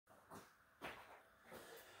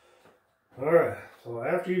Alright, so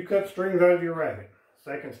after you cut strings out of your racket,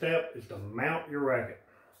 second step is to mount your racket.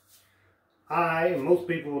 And most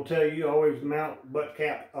people will tell you always mount butt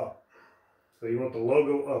cap up. So you want the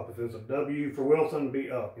logo up. If it's a W for Wilson, be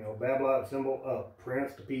up. You know, Babolat symbol up.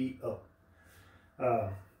 Prince to P up.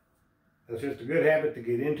 That's just a good habit to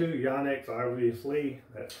get into. Yonex, obviously,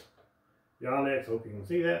 that's Yonex. Hope you can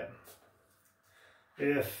see that.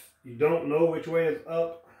 If you don't know which way is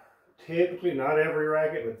up, typically, not every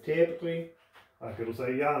racket, but typically, like it'll say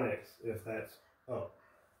Yonex if that's up.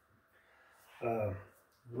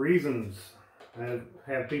 Reasons. I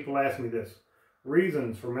have people ask me this.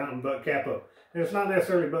 Reasons for mounting butt cap up. And it's not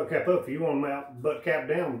necessarily butt cap up. If you want to mount butt cap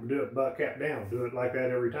down, do it butt cap down. Do it like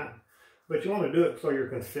that every time. But you want to do it so you're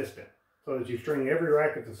consistent. So that you string every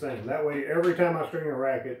racket the same. That way, every time I string a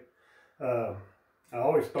racket, I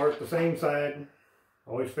always start the same side.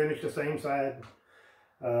 Always finish the same side.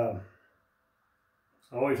 I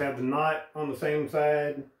always have the knot on the same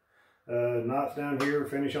side. Knots down here,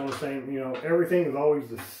 finish on the same. You know, everything is always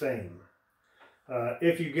the same.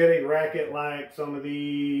 If you get a racket like some of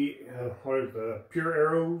the, Pure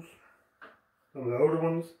Arrows, some of the older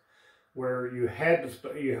ones, where you had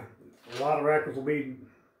to, a lot of rackets will be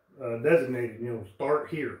designated, you know, start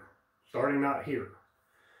here, starting not here.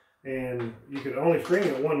 And you could only string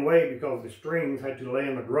it one way because the strings had to lay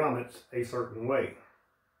in the grommets a certain way.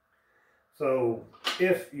 So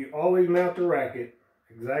if you always mount the racket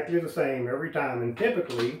exactly the same every time, and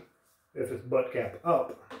typically, if it's butt cap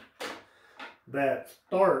up, that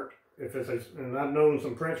start, if it's and I've known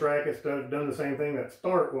some Prince rackets that have done the same thing, that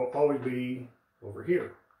start will always be over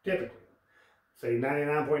here, typically. Say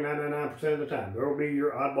 99.999% of the time. There will be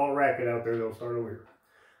your oddball racket out there that'll start over here.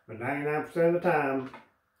 But 99% of the time,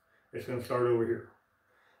 it's going to start over here.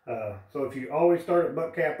 So if you always start at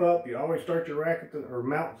butt cap up, you always start your racket, or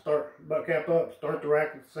mount, start butt cap up, start the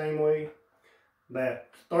racket the same way, that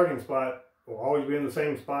starting spot will always be in the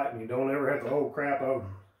same spot, and you don't ever have to, oh crap, I've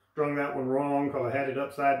strung that one wrong because I had it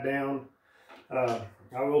upside down.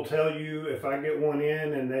 I will tell you, if I get one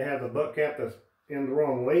in and they have the butt cap that's in the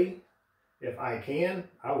wrong way, if I can,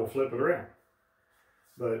 I will flip it around.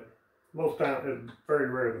 But most times, it's very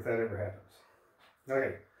rare that that ever happens.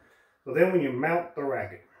 Okay, so then when you mount the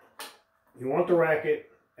racket, you want the racket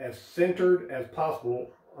as centered as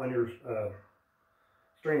possible on your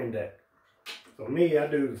stringing deck. So me, I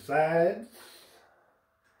do the sides,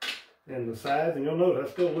 and you'll notice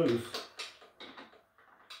that's still loose.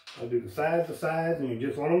 I do the sides, and you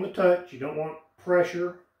just want them to touch. You don't want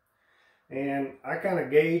pressure. And I kind of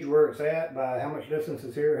gauge where it's at by how much distance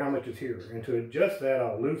is here, how much is here. And to adjust that,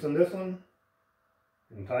 I'll loosen this one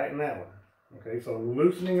and tighten that one. Okay, so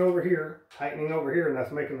loosening over here, tightening over here, and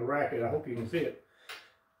that's making the racket. I hope you can see it.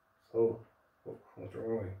 So, oh, what's the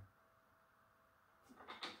wrong way?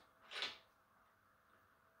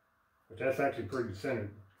 But that's actually pretty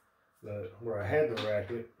centered. Where I had the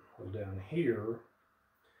racket was down here.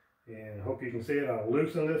 And I hope you can see it. I'll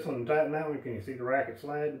loosen this one and tighten that one. Can you see the racket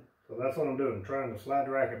slide? So that's what I'm doing. I'm trying to slide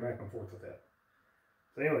the racket back and forth with that.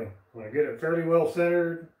 So anyway, when I get it fairly well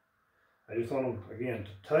centered, I just want them, again,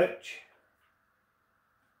 to touch.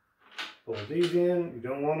 Pull these in. You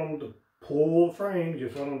don't want them to pull the frame. You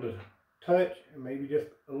just want them to touch, and maybe just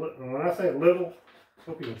a little. And when I say a little, I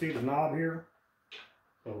hope you can see the knob here.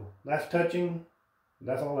 So that's touching.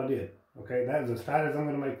 That's all I did. Okay, that is as tight as I'm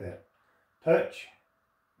going to make that. Touch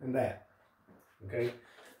and that. Okay,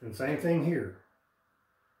 and same thing here.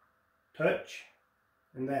 Touch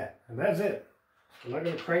and that. And that's it. I'm not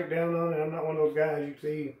going to crank down on it. I'm not one of those guys you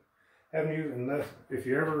see having used, unless if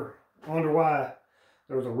you ever wonder why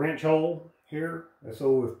there's a wrench hole here. And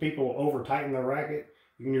so if people over tighten their racket,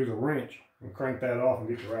 you can use a wrench and crank that off and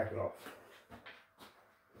get your racket off.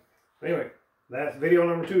 Anyway, that's video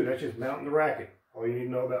number 2. That's just mounting the racket. All you need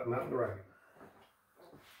to know about mounting the racket.